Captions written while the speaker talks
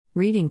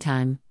Reading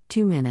time,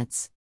 2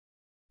 minutes.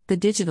 The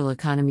digital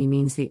economy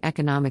means the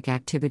economic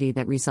activity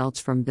that results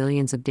from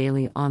billions of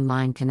daily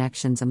online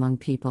connections among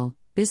people,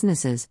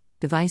 businesses,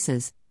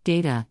 devices,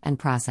 data, and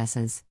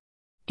processes.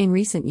 In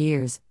recent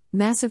years,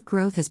 massive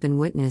growth has been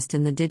witnessed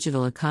in the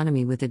digital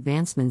economy with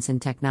advancements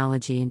in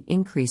technology and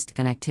increased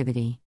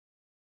connectivity.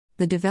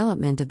 The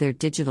development of their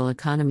digital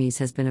economies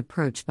has been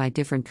approached by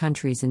different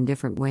countries in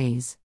different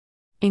ways.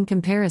 In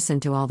comparison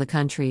to all the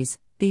countries,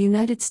 the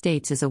United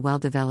States is a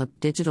well-developed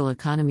digital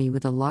economy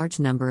with a large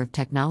number of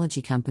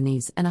technology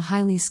companies and a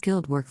highly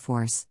skilled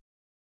workforce.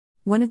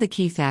 One of the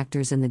key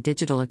factors in the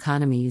digital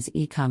economy is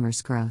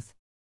e-commerce growth.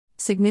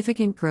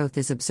 Significant growth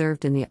is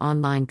observed in the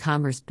online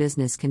commerce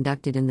business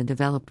conducted in the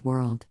developed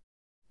world.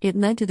 It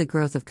led to the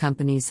growth of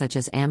companies such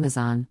as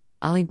Amazon,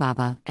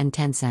 Alibaba, and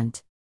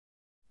Tencent.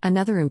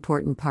 Another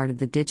important part of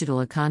the digital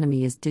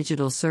economy is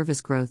digital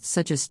service growth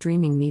such as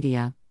streaming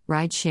media,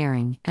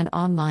 ride-sharing, and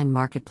online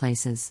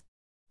marketplaces.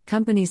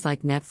 Companies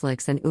like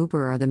Netflix and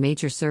Uber are the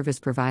major service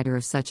provider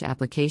of such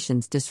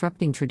applications,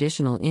 disrupting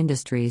traditional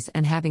industries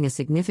and having a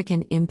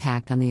significant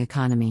impact on the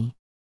economy.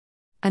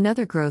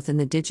 Another growth in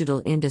the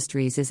digital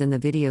industries is in the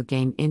video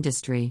game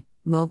industry,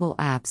 mobile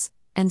apps,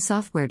 and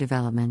software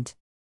development.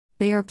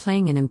 They are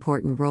playing an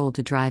important role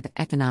to drive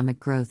economic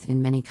growth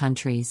in many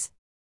countries.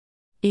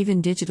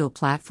 Even digital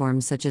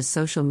platforms such as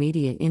social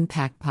media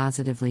impact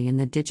positively in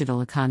the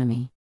digital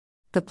economy.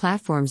 The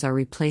platforms are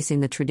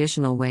replacing the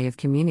traditional way of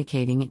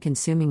communicating and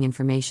consuming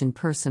information,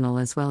 personal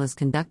as well as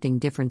conducting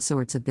different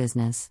sorts of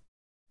business.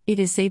 It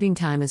is saving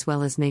time as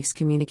well as makes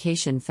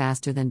communication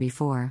faster than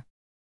before.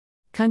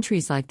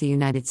 Countries like the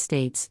United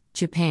States,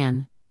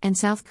 Japan, and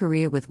South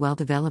Korea with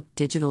well-developed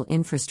digital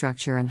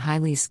infrastructure and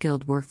highly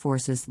skilled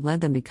workforces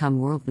led them become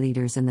world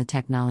leaders in the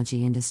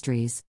technology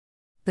industries.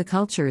 The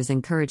culture is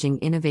encouraging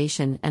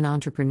innovation and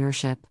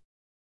entrepreneurship.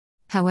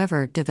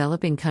 However,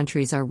 developing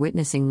countries are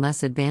witnessing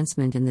less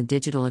advancement in the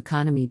digital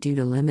economy due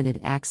to limited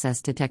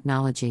access to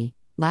technology,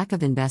 lack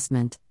of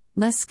investment,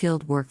 less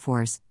skilled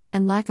workforce,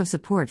 and lack of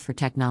support for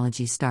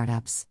technology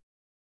startups.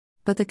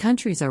 But the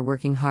countries are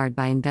working hard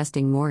by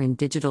investing more in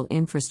digital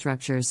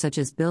infrastructure such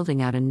as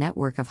building out a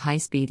network of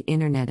high-speed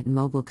internet and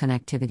mobile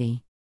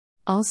connectivity.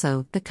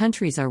 Also, the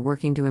countries are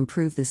working to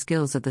improve the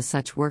skills of the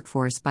such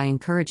workforce by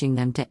encouraging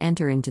them to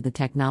enter into the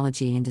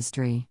technology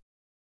industry.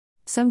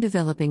 Some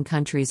developing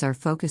countries are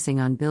focusing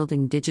on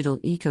building digital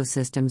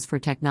ecosystems for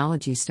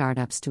technology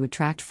startups to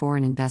attract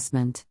foreign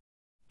investment.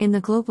 In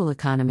the global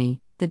economy,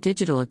 the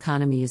digital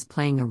economy is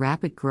playing a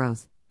rapid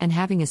growth and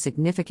having a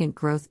significant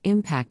growth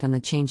impact on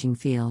the changing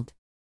field.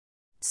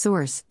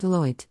 Source: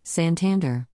 Deloitte, Santander.